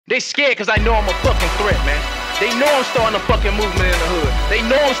They scared cause I know I'm a fucking threat, man. They know I'm starting a fucking movement in the hood. They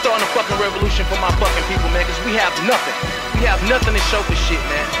know I'm starting a fucking revolution for my fucking people, man, cause we have nothing. We have nothing to show for shit,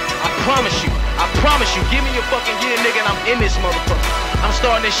 man. I promise you, give me your fucking year, nigga, and I'm in this motherfucker. I'm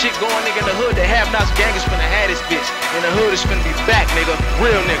starting this shit going, nigga, in the hood. The have-nots gang is finna have this bitch. And the hood is finna be back, nigga.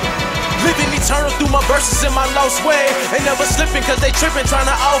 Real nigga. Living eternal through my verses in my lost way. Ain't never slipping cause they tripping, trying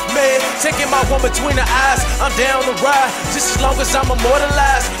to off me. Taking my one between the eyes, I'm down the ride. Just as long as I'm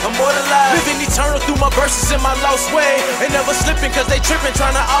immortalized. Living eternal through my verses in my lost way. Ain't never slipping cause they tripping,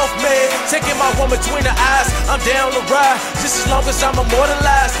 trying to off me. Taking my one between the eyes, I'm down the ride. Just as long as I'm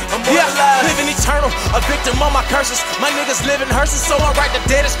immortalized. Living eternal, a victim of my curses. My niggas living hearses, so I write the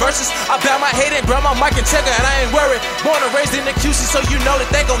deadest verses. I bow my head and grab my mic and check her, and I ain't worried. Born and raised in the QC, so you know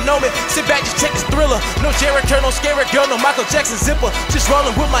that they gon' know me. Sit back, just check this thriller. No Jerry Curl, no scary girl, no Michael Jackson zipper. Just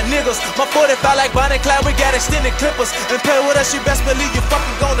rolling with my niggas. My 45 like Bonnie and Clyde, we got extended clippers. And play with us, you best believe you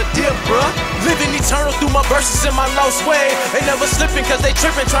fucking gonna dip, bruh. Living eternal through my verses in my lost way. Ain't never slipping cause they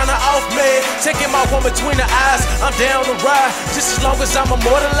tripping, trying to off me. Taking my one between the eyes, I'm down the ride. Just as long as I'm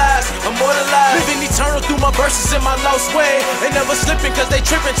immortalized. Living eternal through my verses in my lost way. Ain't never slipping cause they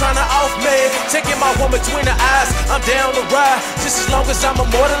tripping, trying to off me. Taking my one between the eyes, I'm down the ride. Just as long as I'm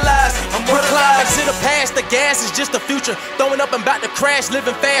immortalized. To the past, the gas is just the future. Throwing up and about to crash,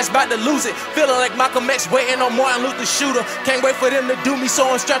 living fast, about to lose it. Feeling like Malcolm X, waiting on Martin Luther shooter. Can't wait for them to do me, so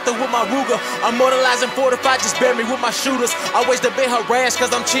I'm strapped up with my Ruger. I'm immortalizing 45, just bury me with my shooters. Always the been harassed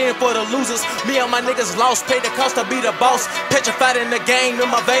cause I'm cheering for the losers. Me and my niggas lost, paid the cost to be the boss. Petrified in the game, in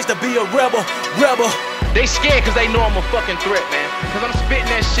my veins to be a rebel. They scared cause they know I'm a fucking threat, man. Cause I'm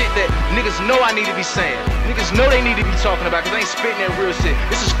spitting that shit that niggas know I need to be saying. Niggas know they need to be talking about cause I ain't spitting that real shit.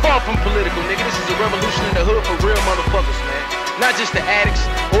 This is far from political, nigga. This is a revolution in the hood for real motherfuckers, man. Not just the addicts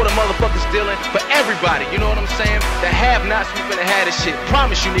or the motherfuckers dealing, but everybody, you know what I'm saying? The have-nots, we finna have this shit.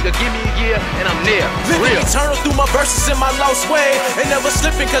 Promise you, nigga, give me a year and I'm there. Living eternal through my verses in my lost way. Ain't never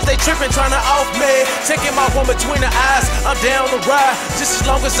slipping cause they tripping, trying to off me. Taking my one between the eyes, I'm down the ride. Just as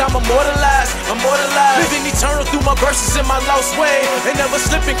long as I'm immortalized. Living eternal through my verses in my lost way. Ain't never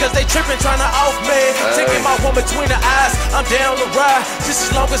slipping cause they tripping, trying to off me. Taking my one between the eyes, I'm down the ride. Just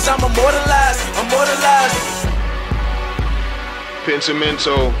as long as I'm immortalized.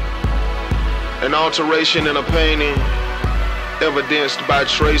 Pensamento, an alteration in a painting, evidenced by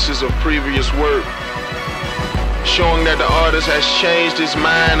traces of previous work, showing that the artist has changed his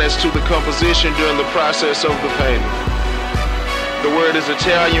mind as to the composition during the process of the painting. The word is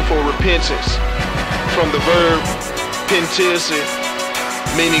Italian for repentance, from the verb pentirsi,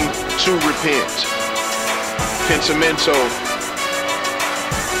 meaning to repent. Pensamento,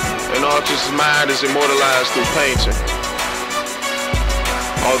 an artist's mind is immortalized through painting.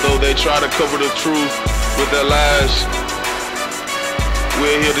 Although they try to cover the truth with their lies,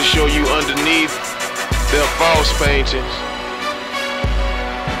 we're here to show you underneath their false paintings,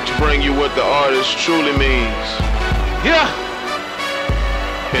 to bring you what the artist truly means. Yeah!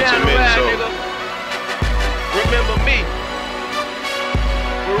 Pensamento. Remember me.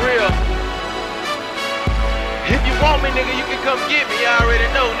 For real. If you want me, nigga, you can come get me. You already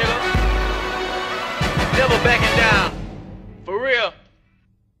know, nigga. Never backing down. For real.